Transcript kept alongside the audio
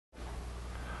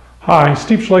Hi,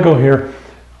 Steve Schlagel here.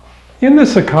 In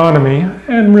this economy,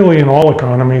 and really in all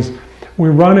economies, we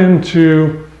run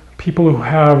into people who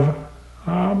have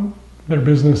their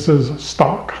businesses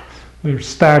stuck. They're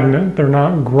stagnant, they're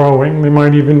not growing, they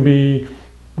might even be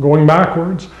going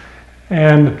backwards.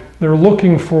 And they're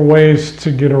looking for ways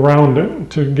to get around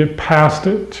it, to get past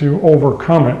it, to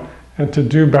overcome it, and to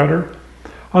do better.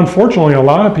 Unfortunately, a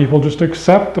lot of people just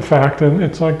accept the fact and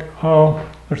it's like, oh,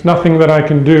 there's nothing that I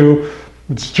can do.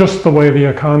 It's just the way the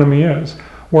economy is.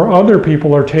 Where other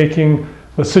people are taking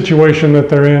the situation that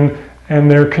they're in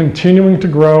and they're continuing to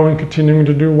grow and continuing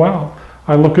to do well.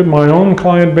 I look at my own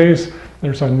client base,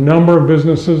 there's a number of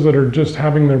businesses that are just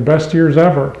having their best years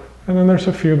ever, and then there's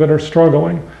a few that are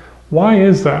struggling. Why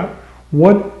is that?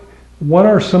 What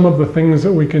are some of the things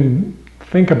that we can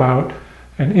think about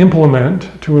and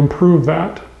implement to improve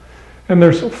that? And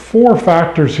there's 4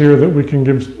 factors here that we can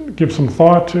give some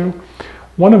thought to.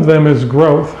 One of them is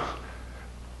growth.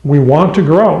 We want to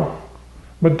grow,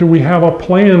 but do we have a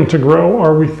plan to grow?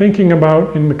 Are we thinking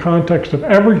about, in the context of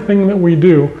everything that we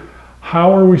do,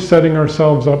 how are we setting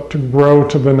ourselves up to grow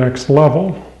to the next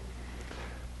level?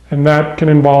 And that can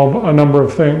involve a number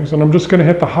of things. And I'm just going to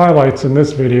hit the highlights in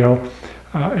this video,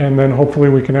 and then hopefully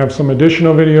we can have some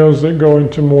additional videos that go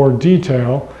into more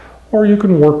detail, or you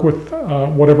can work with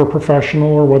whatever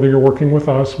professional, or whether you're working with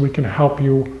us, we can help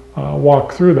you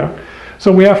walk through that.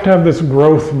 So we have to have this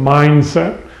growth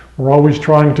mindset. We're always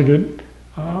trying to get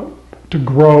to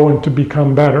grow and to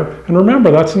become better. And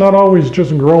remember, that's not always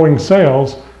just growing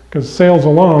sales, because sales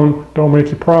alone don't make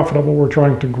you profitable. We're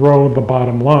trying to grow the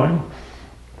bottom line.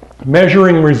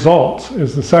 Measuring results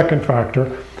is the second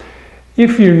factor.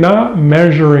 If you're not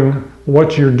measuring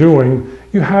what you're doing,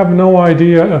 you have no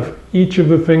idea if each of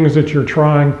the things that you're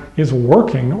trying is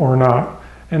working or not.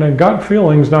 And a gut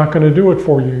feeling is not going to do it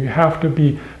for you. You have to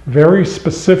be very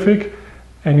specific,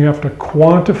 and you have to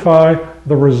quantify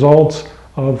the results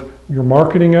of your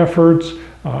marketing efforts,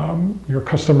 your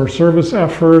customer service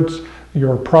efforts,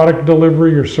 your product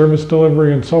delivery, your service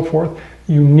delivery, and so forth.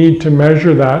 You need to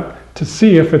measure that to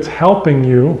see if it's helping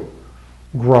you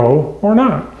grow or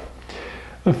not.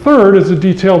 The third is a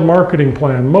detailed marketing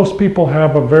plan. Most people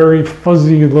have a very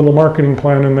fuzzy little marketing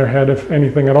plan in their head, if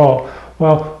anything at all.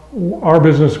 Well, our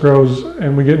business grows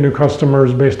and we get new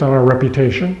customers based on our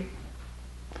reputation.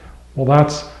 Well,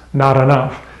 that's not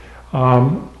enough.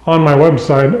 On my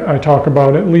website, I talk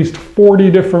about at least 40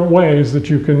 different ways that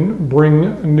you can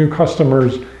bring new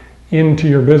customers into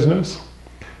your business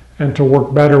and to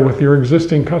work better with your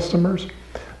existing customers.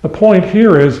 The point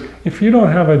here is, if you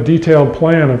don't have a detailed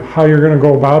plan of how you're going to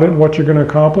go about it and what you're going to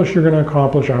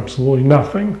accomplish absolutely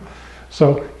nothing.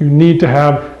 So you need to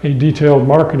have a detailed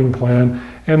marketing plan.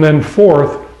 And then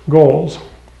fourth, goals.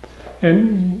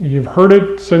 And you've heard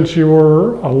it since you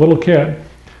were a little kid.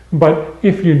 But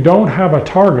if you don't have a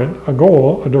target, a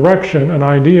goal, a direction, an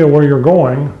idea where you're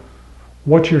going,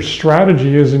 what your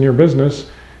strategy is in your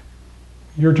business,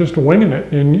 you're just winging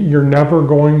it and you're never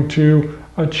going to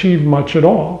achieve much at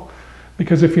all.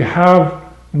 Because if you have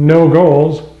no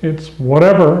goals, it's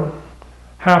whatever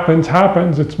happens,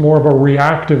 happens. It's more of a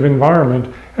reactive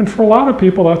environment. And for a lot of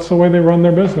people, that's the way they run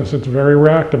their business. It's very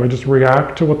reactive. I just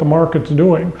react to what the market's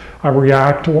doing. I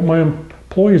react to what my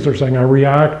employees are saying. I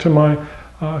react to my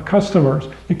customers.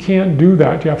 You can't do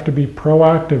that. You have to be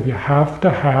proactive. You have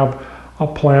to have a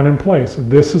plan in place.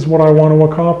 This is what I want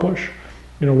to accomplish.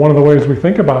 You know, one of the ways we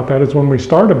think about that is when we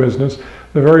start a business,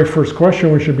 the very first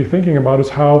question we should be thinking about is,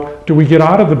 how do we get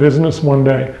out of the business one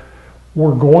day?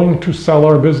 We're going to sell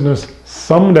our business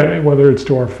someday, whether it's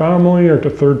to our family or to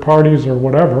third parties or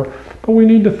whatever, but we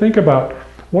need to think about,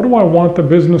 what do I want the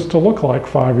business to look like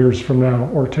 5 years from now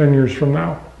or 10 years from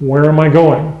now? Where am I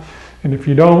going? And if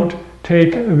you don't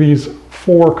take these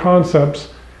 4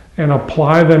 concepts and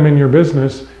apply them in your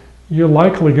business, you're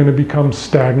likely going to become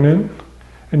stagnant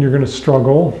and you're going to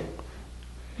struggle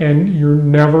and you're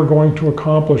never going to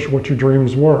accomplish what your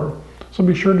dreams were. So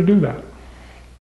be sure to do that.